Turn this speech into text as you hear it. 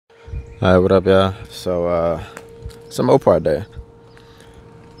Alright, what up, y'all? So, some Mopar day.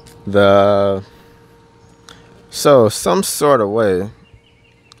 Some sort of way,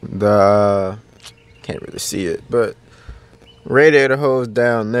 can't really see it, but radiator hose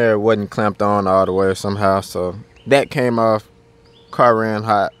down there wasn't clamped on all the way somehow, so that came off. Car ran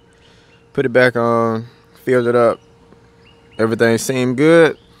hot. Put it back on, filled it up. Everything seemed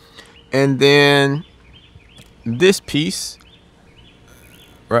good. And then this piece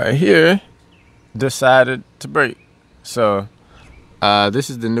right here decided to break. So this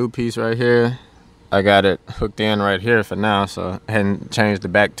is the new piece right here. I got it hooked in right here for now, so I hadn't changed the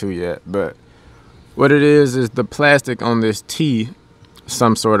back two yet. But what it is the plastic on this T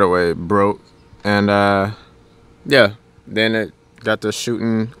some sort of way broke, and yeah, then it got to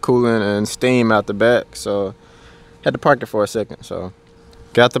shooting coolant and steam out the back, so had to park it for a second. So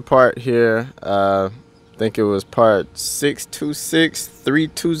got the part here. I think it was part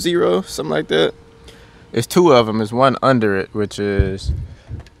 626320, something like that. It's two of them. There's one under it, which is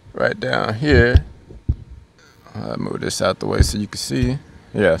right down here. I'll move this out the way so you can see.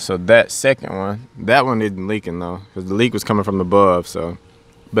 Yeah, so that second one, that one isn't leaking though, because the leak was coming from above. So,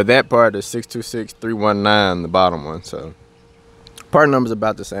 but that part is 626319, the bottom one. So part number's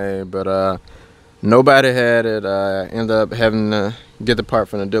about the same, but nobody had it. Ended up having to get the part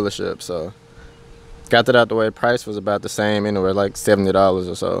from the dealership. So got that out the way. Price was about the same anyway, like $70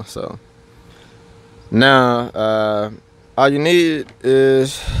 or so. So now all you need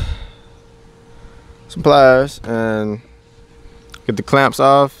is some pliers and get the clamps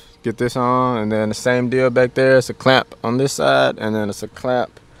off, get this on, and then the same deal back there. It's a clamp on this side, and then it's a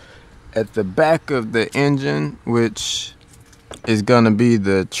clamp at the back of the engine, which is gonna be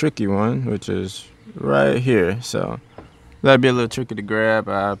the tricky one, which is right here. So that'd be a little tricky to grab.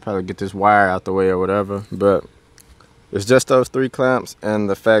 I'll probably get this wire out the way or whatever, but it's just those three clamps and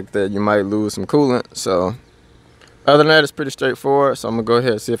the fact that you might lose some coolant. So other than that, it's pretty straightforward. So I'm gonna go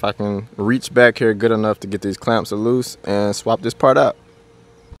ahead and see if I can reach back here good enough to get these clamps loose and swap this part out.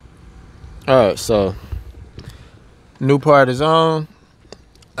 All right, so new part is on.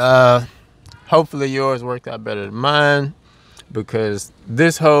 Hopefully yours worked out better than mine, because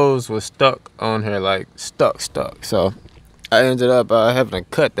this hose was stuck on here, like stuck. So I ended up having to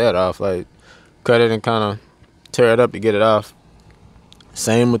cut that off, like cut it and kind of tear it up to get it off.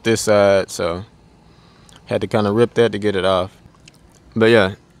 Same with this side, so had to kind of rip that to get it off. But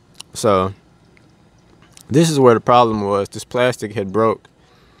yeah, so this is where the problem was. This plastic had broke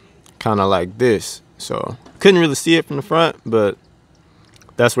kind of like this, so couldn't really see it from the front, but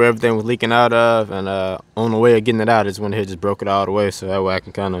that's where everything was leaking out of. And on the way of getting it out is when it just broke it all the way, so that way I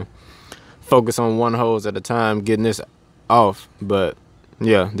can kind of focus on one hose at a time getting this off. But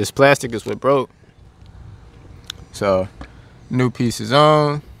yeah, this plastic is what broke. So new piece is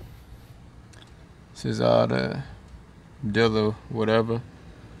on. This is all the deal or whatever.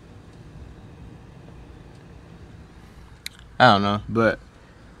 I don't know, but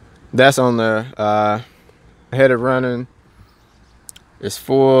that's on there. I had it running. It's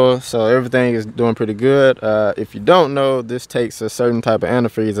full, so everything is doing pretty good. If you don't know, this takes a certain type of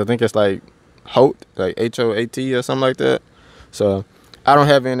antifreeze. I think it's like HOAT, like H-O-A-T or something like that. So I don't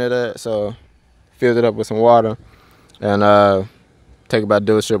have any of that, so filled it up with some water and take it by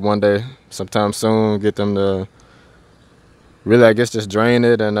dealership one day sometime soon, get them to really, I guess, just drain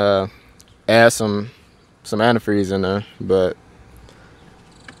it and add some antifreeze in there. But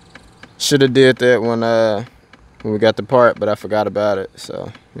should have did that when we got the part, but I forgot about it.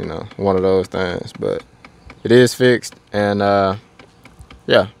 So, you know, one of those things. But it is fixed, and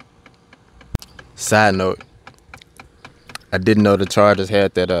yeah. Side note, I didn't know the Chargers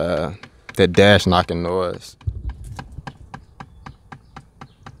had that dash knocking noise.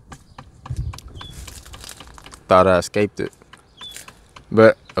 Thought I escaped it,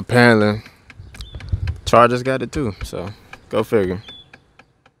 but apparently Chargers got it too, so go figure.